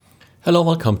Hello,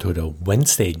 welcome to the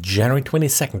Wednesday, January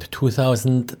 22nd,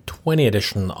 2020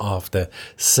 edition of the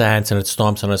SANS and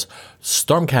Storm Center's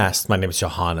StormCast. My name is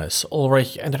Johannes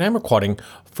Ulrich and I'm recording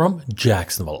from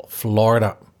Jacksonville,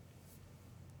 Florida.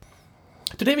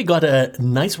 Today we got a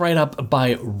nice write-up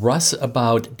by Russ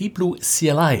about Deep Blue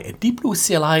CLI. Deep Blue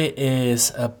CLI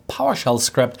is a PowerShell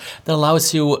script that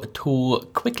allows you to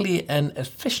quickly and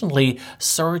efficiently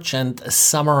search and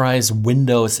summarize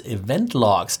Windows event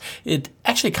logs. It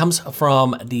actually comes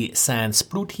from the SANS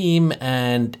Blue team,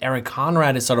 and Eric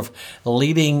Conrad is sort of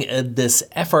leading this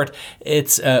effort.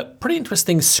 It's a pretty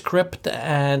interesting script,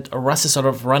 and Russ is sort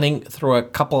of running through a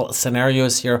couple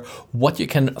scenarios here, what you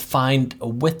can find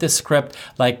with this script.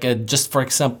 Like just for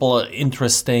example,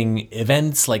 interesting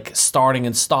events like starting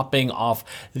and stopping of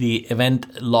the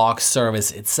event log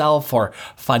service itself, or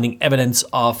finding evidence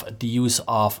of the use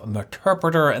of an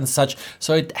interpreter and such.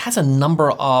 So it has a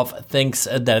number of things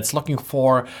that it's looking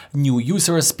for. New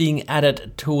users being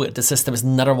added to the system is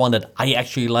another one that I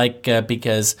actually like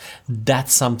because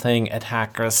that's something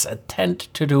attackers tend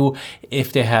to do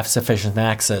if they have sufficient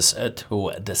access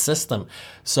to the system.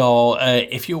 So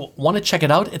if you want to check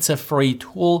it out, it's a free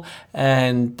tool,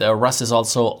 and Russ is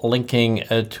also linking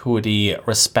to the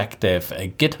respective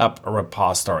GitHub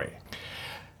repository.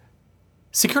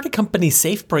 Security company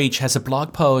SafeBreach has a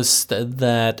blog post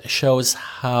that shows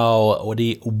how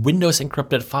the Windows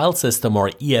Encrypted File System,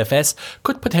 or EFS,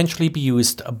 could potentially be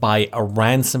used by a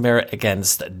ransomware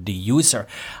against the user.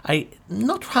 I'm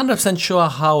not 100% sure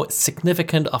how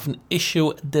significant of an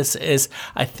issue this is.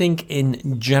 I think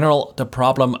in general the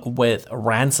problem with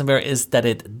ransomware is that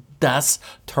it does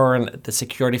turn the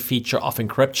security feature of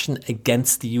encryption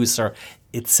against the user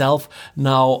itself.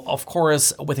 Now, of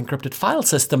course, with encrypted file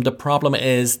system, the problem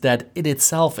is that it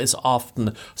itself is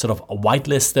often sort of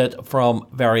whitelisted from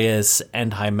various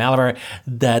anti-malware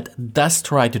that does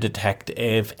try to detect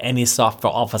if any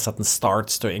software all of a sudden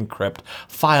starts to encrypt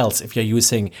files. If you're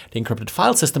using the encrypted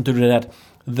file system to do that,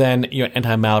 then your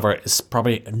anti-malware is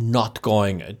probably not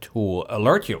going to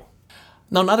alert you.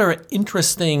 Now, another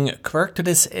interesting quirk to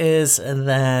this is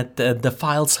that the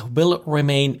files will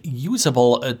remain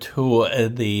usable to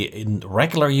the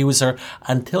regular user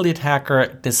until the attacker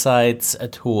decides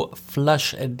to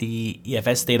flush the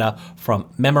EFS data from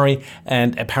memory.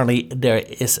 And apparently there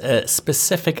is a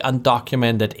specific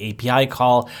undocumented API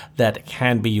call that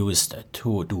can be used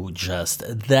to do just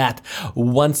that.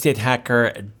 Once the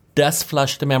attacker does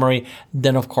flush the memory,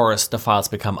 then of course the files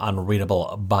become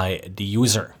unreadable by the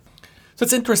user. So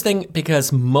it's interesting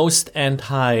because most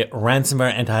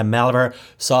anti-ransomware, anti-malware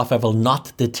software will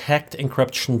not detect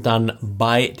encryption done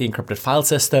by the encrypted file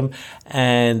system,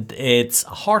 and it's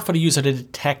hard for the user to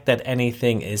detect that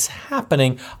anything is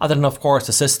happening, other than of course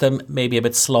the system may be a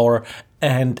bit slower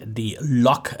and the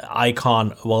lock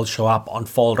icon will show up on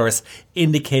folders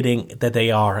indicating that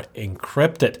they are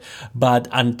encrypted. But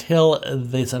until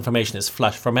this information is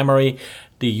flushed from memory,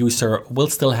 the user will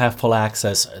still have full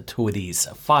access to these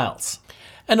files.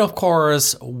 And of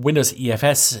course, Windows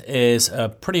EFS is a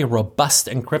pretty robust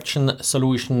encryption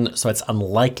solution, so it's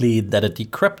unlikely that a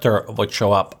decryptor would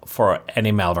show up for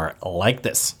any malware like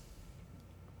this.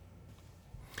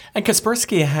 And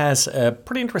Kaspersky has a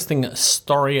pretty interesting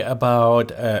story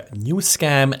about a new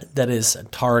scam that is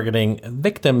targeting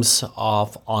victims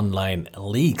of online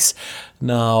leaks.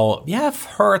 Now, we have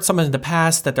heard some in the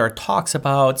past that there are talks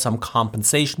about some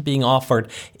compensation being offered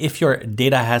if your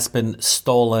data has been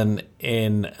stolen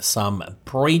in some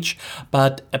breach,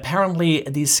 but apparently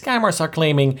these scammers are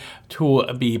claiming to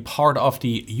be part of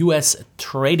the US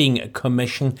Trading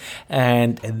Commission,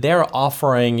 and they're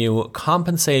offering you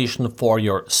compensation for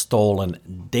your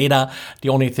stolen data. The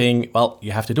only thing, well,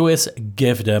 you have to do is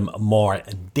give them more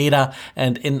data,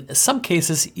 and in some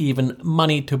cases even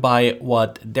money to buy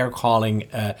what they're calling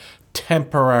a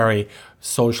temporary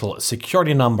social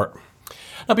security number.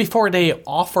 Now, before they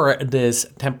offer this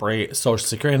temporary social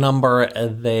security number,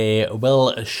 they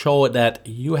will show that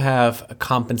you have a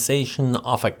compensation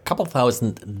of a couple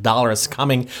 $1,000s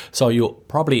coming, so you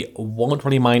probably won't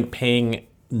really mind paying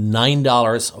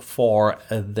 $9 for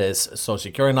this social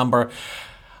security number.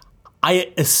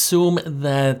 I assume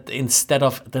that instead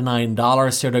of the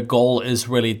 $9 here, the goal is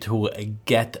really to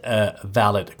get a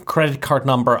valid credit card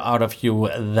number out of you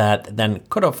that then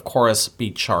could, of course,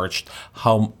 be charged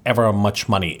however much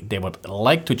money they would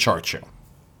like to charge you.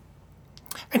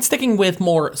 And sticking with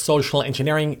more social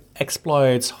engineering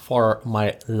exploits for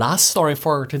my last story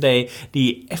for today,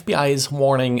 the FBI is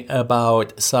warning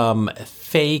about some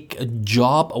fake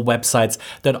job websites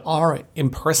that are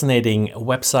impersonating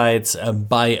websites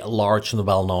by large and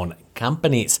well-known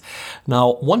companies. Now,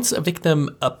 once a victim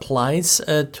applies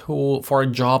for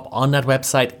a job on that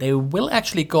website, they will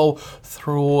actually go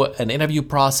through an interview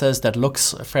process that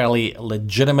looks fairly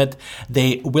legitimate.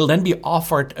 They will then be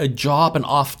offered a job and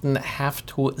often have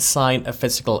to sign a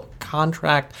physical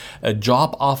contract, a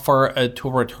job offer to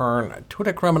return to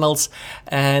the criminals,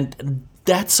 and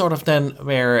that's sort of then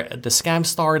where the scam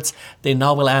starts. They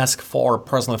now will ask for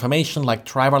personal information like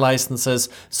driver licenses,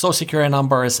 social security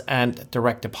numbers, and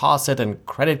direct deposit and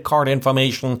credit card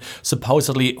information,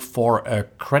 supposedly for a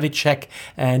credit check.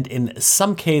 And in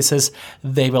some cases,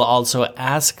 they will also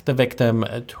ask the victim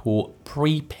to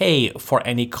prepay for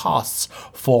any costs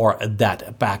for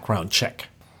that background check.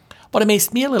 What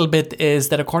amazed me a little bit is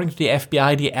that according to the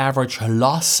FBI, the average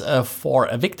loss for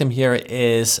a victim here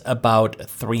is about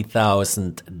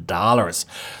 $3,000.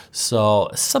 So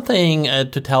something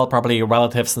to tell probably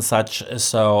relatives and such,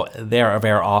 so they're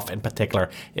aware of, in particular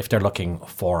if they're looking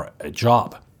for a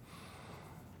job.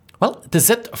 Well, that's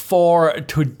it for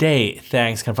today.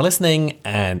 Thanks again for listening,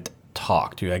 and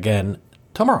talk to you again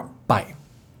tomorrow. Bye.